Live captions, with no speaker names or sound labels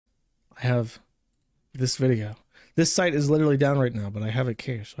I have this video. This site is literally down right now, but I have it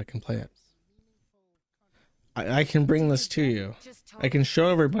cached so I can play it. I can bring this to you. I can show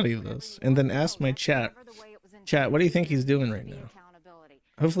everybody this and then ask my chat. Chat, what do you think he's doing right now?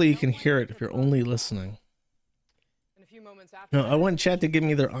 Hopefully you can hear it if you're only listening. No, I want chat to give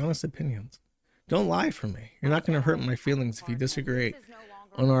me their honest opinions. Don't lie for me. You're not going to hurt my feelings if you disagree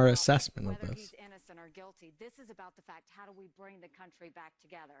on our assessment of this. This is about the fact, how do we bring the country back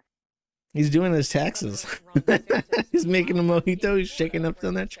together? He's doing his taxes. He's making a mojito. He's shaking up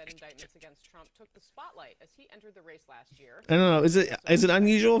on that. I don't know. Is it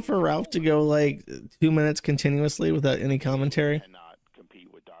unusual for Ralph to go like 2 minutes continuously without any commentary? Cannot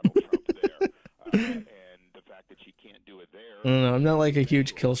compete with Donald Trump there, and the fact that she can't do it there. I don't know. I'm not like a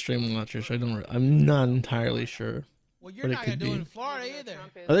huge kill stream watcher, so I'm not entirely sure. Well, you're not gonna do it in Florida either.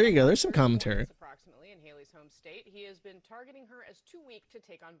 Oh, there you go. There's some commentary. Approximately in Haley's home state, he has been targeting her as too weak to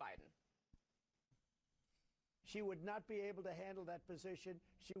take on Biden. She would not be able to handle that position.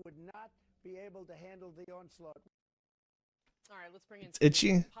 She would not be able to handle the onslaught. All right, let's bring in. It's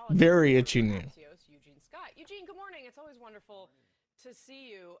itchy, very itchy now. Eugene Scott. Eugene, good morning. It's always wonderful to see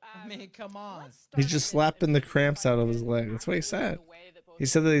you. I mean, come on. He's just slapping the cramps out of his leg. That's what he said. He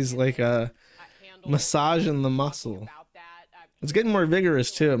said that he's like massaging the muscle. It's getting more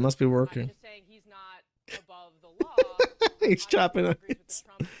vigorous too. It must be working. He's chopping on it.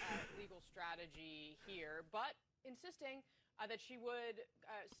 Legal strategy here, but insisting that she would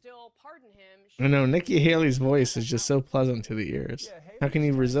still pardon him. I know Nikki Haley's voice is just so pleasant to the ears. How can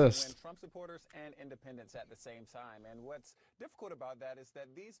you resist? Trump supporters and independents at the same time. And what's difficult about that is that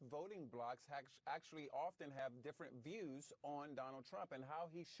these voting blocs actually often have different views on Donald Trump and how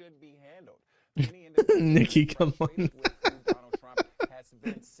he should be handled. Nikki, come on. Donald Trump has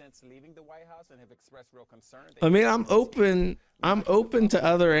been since leaving the White House and have expressed real concern. I mean, I'm open to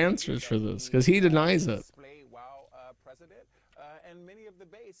other answers for this because he denies it. President, and many of the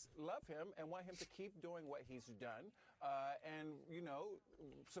base love him and want him to keep doing what he's done, and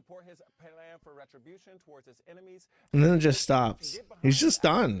support his plan for retribution towards his enemies. And then it just stops. He's just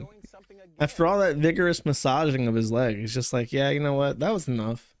done. After all that vigorous massaging of his leg, he's just like, yeah, you know what? That was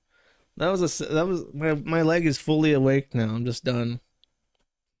enough. My leg is fully awake now. I'm just done.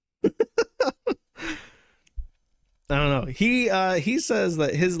 I don't know. He says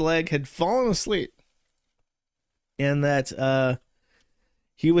that his leg had fallen asleep. And that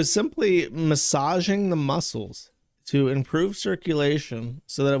he was simply massaging the muscles to improve circulation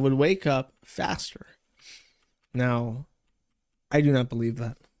so that it would wake up faster. Now, I do not believe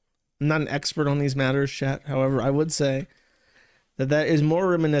that. I'm not an expert on these matters, chat. However, I would say that is more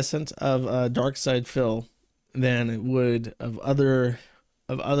reminiscent of Dark Side Phil than it would of other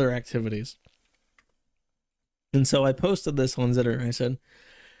activities. And so I posted this on Zitter. I said,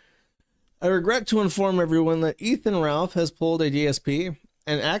 I regret to inform everyone that Ethan Ralph has pulled a DSP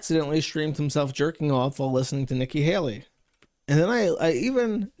and accidentally streamed himself jerking off while listening to Nikki Haley. And then I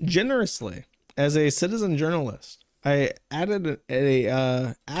even generously, as a citizen journalist, I added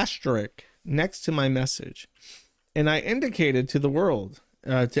a asterisk next to my message. And I indicated to the world,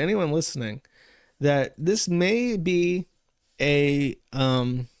 to anyone listening, that this may be a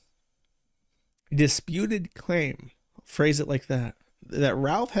disputed claim. I'll phrase it like that. That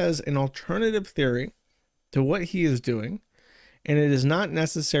Ralph has an alternative theory to what he is doing, and it is not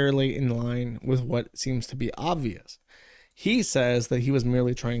necessarily in line with what seems to be obvious. He says that he was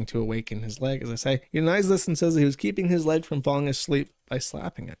merely trying to awaken his leg. As I say, United Listen says that he was keeping his leg from falling asleep by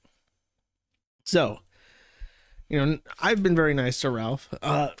slapping it. So, I've been very nice to Ralph.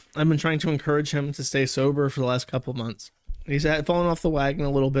 I've been trying to encourage him to stay sober for the last couple months. He's fallen off the wagon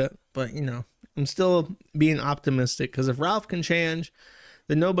a little bit, but I'm still being optimistic because if Ralph can change,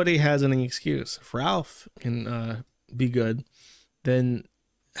 then nobody has any excuse. If Ralph can be good, then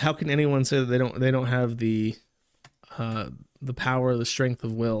how can anyone say that they don't have the power, the strength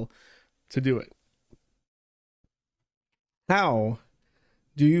of will to do it? How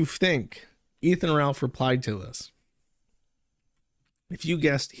do you think Ethan Ralph replied to this? If you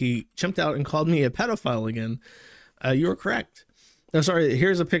guessed he jumped out and called me a pedophile again, you were correct. Oh, sorry,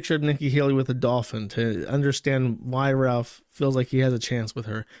 here's a picture of Nikki Haley with a dolphin to understand why Ralph feels like he has a chance with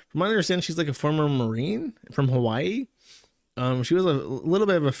her. From what I understand, she's like a former Marine from Hawaii. She was a little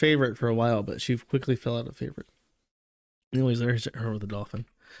bit of a favorite for a while, but she quickly fell out of favorite. Anyways, there's her with a dolphin.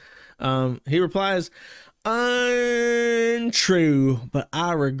 He replies, untrue, but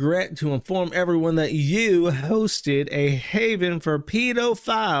I regret to inform everyone that you hosted a haven for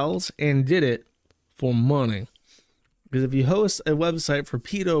pedophiles and did it for money. Because if you host a website for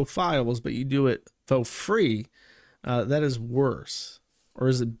pedophiles, but you do it for free, that is worse. or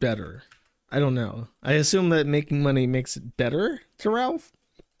is it better? I don't know. I assume that making money makes it better to Ralph.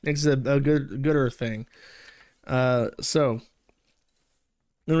 Makes it a gooder thing. So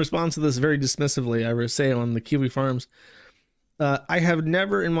in response to this very dismissively, I would say on the Kiwi Farms, I have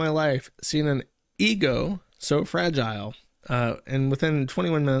never in my life seen an ego so fragile. And within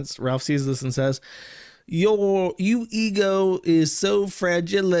 21 minutes, Ralph sees this and says, you ego is so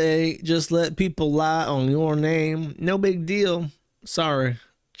fragile, just let people lie on your name. No big deal. Sorry,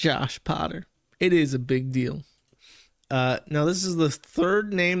 Josh Potter. It is a big deal. Now, this is the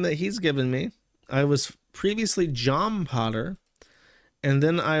third name that he's given me. I was previously John Potter, and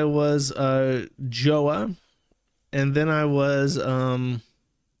then I was Joa, and then I was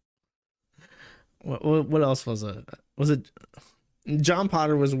what else was it? Was it John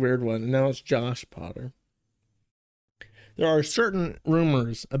Potter was a weird one, and now it's Josh Potter. There are certain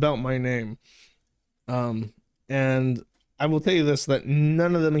rumors about my name, and I will tell you this, that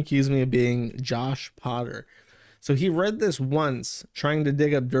none of them accuse me of being Josh Potter. So he read this once, trying to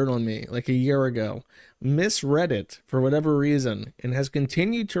dig up dirt on me like a year ago, misread it for whatever reason, and has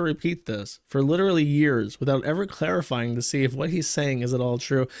continued to repeat this for literally years without ever clarifying to see if what he's saying is at all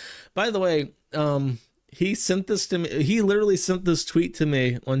true. By the way, he sent this to me. He literally sent this tweet to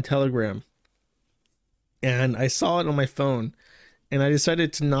me on Telegram, and I saw it on my phone, and I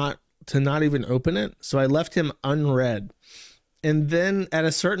decided to not even open it. So I left him unread. And then at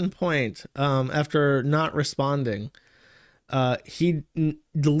a certain point, after not responding, he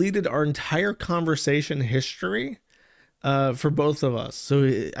deleted our entire conversation history for both of us.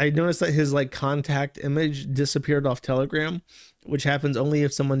 So I noticed that his like contact image disappeared off Telegram, which happens only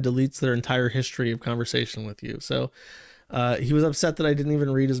if someone deletes their entire history of conversation with you. So he was upset that I didn't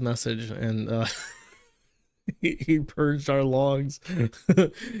even read his message, and he purged our logs. I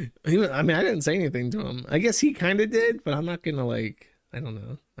mean, I didn't say anything to him. I guess he kind of did, but I'm not gonna like, I don't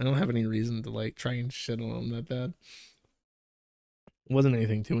know. I don't have any reason to like try and shit on him that bad. It wasn't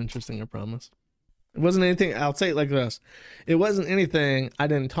anything too interesting, I promise. It wasn't anything, I'll say it like this. It wasn't anything I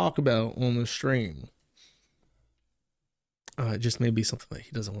didn't talk about on the stream. It just may be something that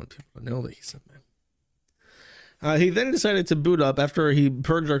he doesn't want people to know that he sent me. He then decided to boot up after he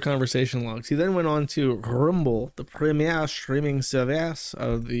purged our conversation logs. He then went on to Rumble, the premier streaming service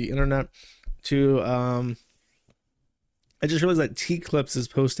of the internet, to I just realized that T-Clips is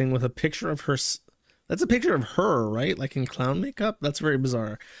posting with a picture of her. That's a picture of her, right? Like in clown makeup? That's very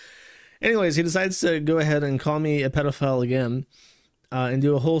bizarre. Anyways, he decides to go ahead and call me a pedophile again, and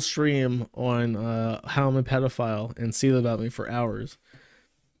do a whole stream on how I'm a pedophile and see about me for hours.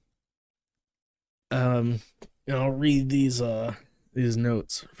 I'll read these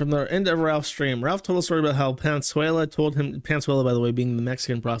notes from the end of Ralph's stream. Ralph told a story about how Panzuela told him, Panzuela, by the way, being the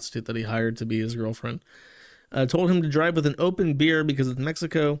Mexican prostitute that he hired to be his girlfriend, told him to drive with an open beer because it's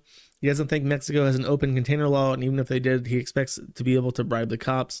Mexico. He doesn't think Mexico has an open container law, and even if they did, he expects to be able to bribe the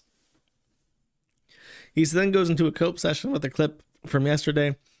cops. He then goes into a cope session with a clip from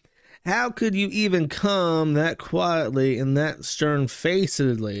yesterday. How could you even come that quietly and that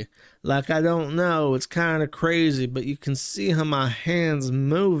stern-facedly? Like, I don't know, it's kind of crazy, but you can see how my hand's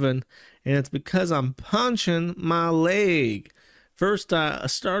moving, and it's because I'm punching my leg. First, I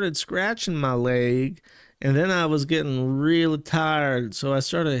started scratching my leg, and then I was getting really tired, so I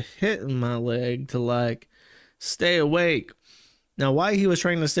started hitting my leg to, like, stay awake. Now, why he was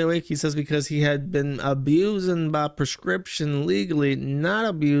trying to stay awake, he says because he had been abusing by prescription legally, not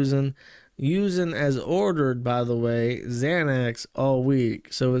abusing, using as ordered, by the way, Xanax all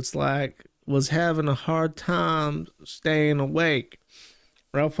week. So it's like, was having a hard time staying awake.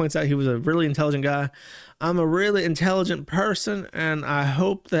 Ralph points out he was a really intelligent guy. I'm a really intelligent person, and I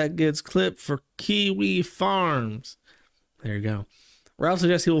hope that gets clipped for Kiwi Farms. There you go. Ralph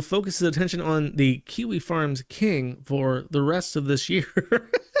suggests he will focus his attention on the Kiwi Farms king for the rest of this year.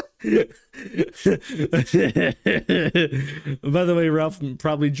 By the way, Ralph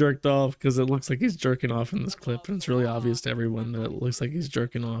probably jerked off because it looks like he's jerking off in this clip, and it's really obvious to everyone that it looks like he's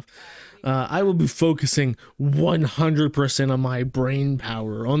jerking off. I will be focusing 100% of my brain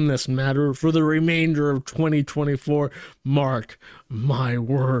power on this matter for the remainder of 2024. Mark my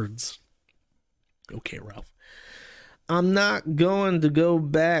words. Okay, Ralph. I'm not going to go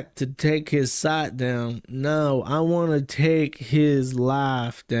back to take his site down. No, I want to take his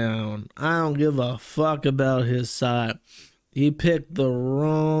life down. I don't give a fuck about his site. He picked the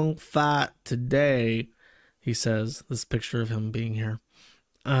wrong fight today, he says. This picture of him being here.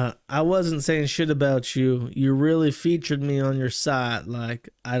 I wasn't saying shit about you. You really featured me on your site. Like,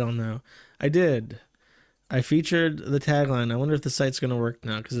 I don't know. I did. I featured the tagline. I wonder if the site's going to work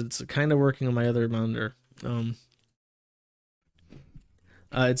now, because it's kind of working on my other monitor.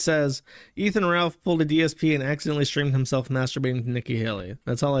 It says Ethan Ralph pulled a DSP and accidentally streamed himself masturbating to Nikki Haley.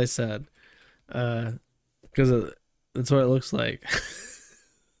 That's all I said. Because that's what it looks like.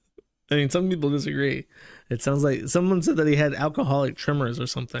 I mean, some people disagree. It sounds like someone said that he had alcoholic tremors or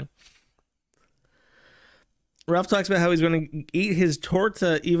something. Ralph talks about how he's going to eat his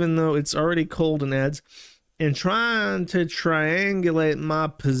torta even though it's already cold, and adds, and trying to triangulate my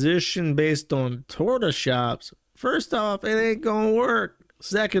position based on torta shops. First off, it ain't gonna work.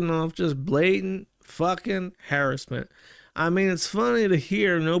 Second off, just blatant fucking harassment. I mean, it's funny to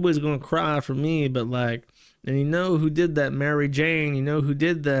hear nobody's gonna cry for me, but like, and you know who did that? Mary Jane. You know who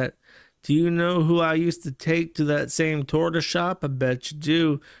did that? Do you know who I used to take to that same torta shop? I bet you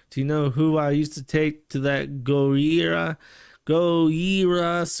do. Do you know who I used to take to that Goira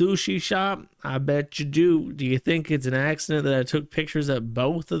sushi shop? I bet you do. Do you think it's an accident that I took pictures at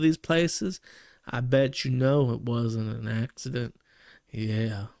both of these places? I bet you know it wasn't an accident.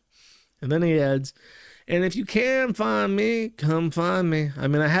 Yeah. And then he adds, and if you can find me, come find me. I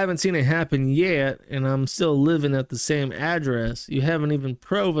mean, I haven't seen it happen yet, and I'm still living at the same address. You haven't even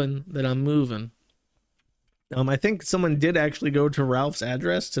proven that I'm moving. I think someone did actually go to Ralph's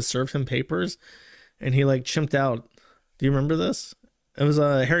address to serve him papers, and he like chimped out. Do you remember this? It was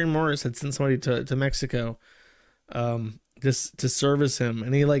Harry Morris had sent somebody to Mexico just to service him,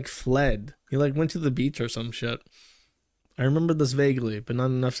 and he like fled. He like went to the beach or some shit. I remember this vaguely, but not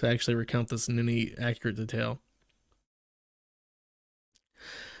enough to actually recount this in any accurate detail.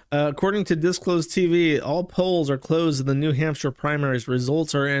 According to Disclosed TV, all polls are closed in the New Hampshire primaries.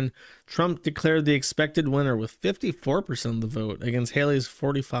 Results are in. Trump declared the expected winner with 54% of the vote against Haley's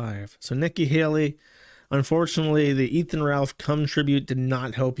 45%. So Nikki Haley, unfortunately, the Ethan Ralph Cum tribute did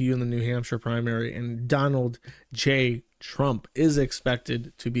not help you in the New Hampshire primary, and Donald J. Trump is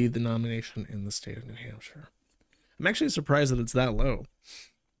expected to be the nomination in the state of New Hampshire. I'm actually surprised that it's that low.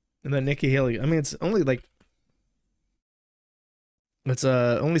 And that Nikki Haley, I mean, it's only like, it's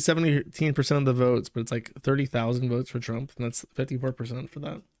only 17% of the votes, but it's like 30,000 votes for Trump, and that's 54% for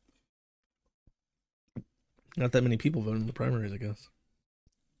that. Not that many people voted in the primaries, I guess.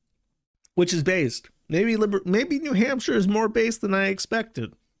 Which is based. Maybe New Hampshire is more based than I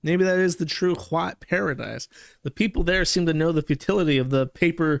expected. Maybe that is the true white paradise. The people there seem to know the futility of the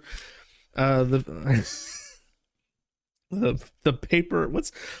paper, the paper,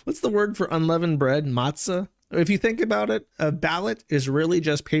 what's the word for unleavened bread? Matzah. If you think about it, a ballot is really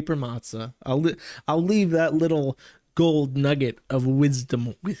just paper matzah. I'll leave that little gold nugget of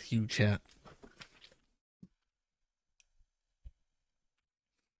wisdom with you, chat.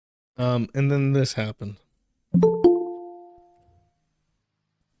 And then this happened.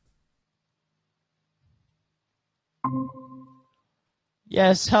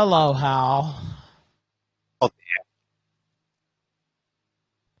 Yes, hello, Hal. Oh,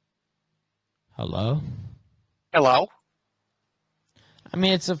 Hello? hello. I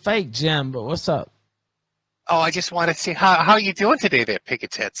mean, it's a fake gem, but what's up? Oh, I just want to see how you doing today, there,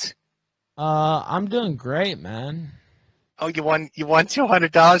 Picket Tits. I'm doing great, man. Oh, you won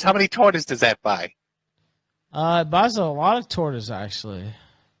 $200. How many tortas does that buy? It buys a lot of tortas, actually.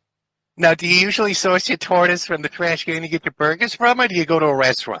 Now, do you usually source your tortas from the trash can you get your burgers from, or do you go to a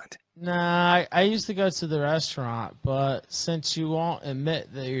restaurant? Nah, I used to go to the restaurant, but since you won't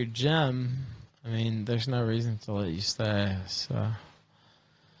admit that you're Jim, I mean, there's no reason to let you stay, so.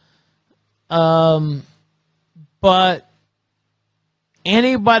 But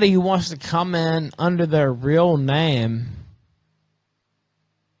anybody who wants to come in under their real name,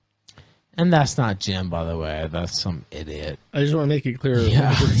 and that's not Jim, by the way, that's some idiot. I just want to make it clear,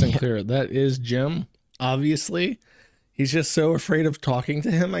 100% clear, that is Jim, obviously. He's just so afraid of talking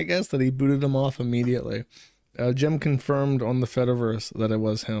to him, I guess, that he booted him off immediately. Jim confirmed on the Fediverse that it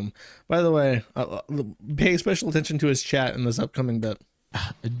was him. By the way, pay special attention to his chat in this upcoming bit.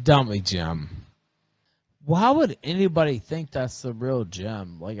 Dummy Jim. Why would anybody think that's the real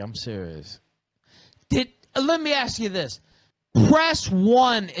Jim? Like, I'm serious. Let me ask you this. Press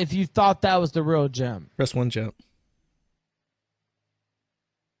 1 if you thought that was the real Jim. Press 1, chat.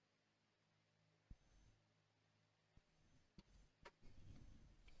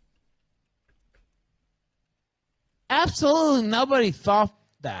 Absolutely nobody thought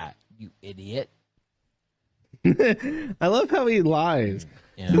that, you idiot. I love how he lies.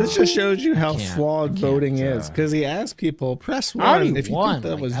 Yeah. This just shows you how flawed voting is, because he asked people, press 1 if you think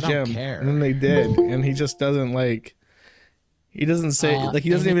that was Jim, and then they did, and he just doesn't he doesn't say, he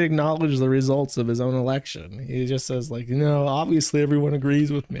doesn't even acknowledge the results of his own election. He just says, obviously everyone agrees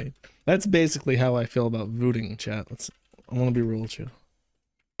with me. That's basically how I feel about voting, chat. I want to be real with you.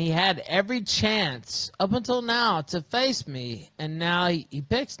 He had every chance up until now to face me, and now he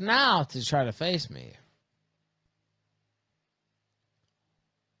picks now to try to face me.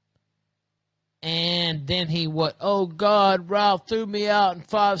 And then he what? Oh God, Ralph threw me out in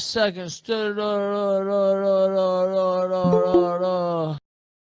 5 seconds.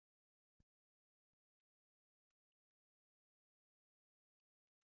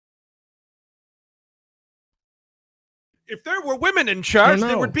 If there were women in charge,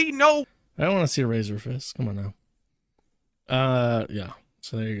 there would be no... I don't want to see a razor fist. Come on now. Yeah.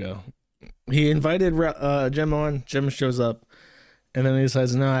 So there you go. He invited Jim on. Jim shows up, and then he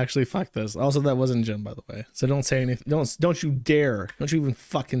decides, no, actually, fuck this. Also, that wasn't Jim, by the way. So don't say anything. Don't you dare. Don't you even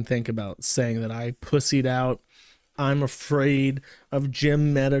fucking think about saying that I pussied out. I'm afraid of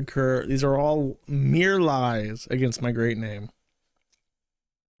Jim Medicare. These are all mere lies against my great name.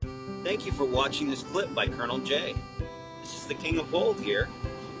 Thank you for watching this clip by Colonel J. This is the King of Bold here.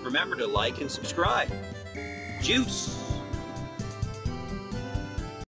 Remember to like and subscribe. Juice!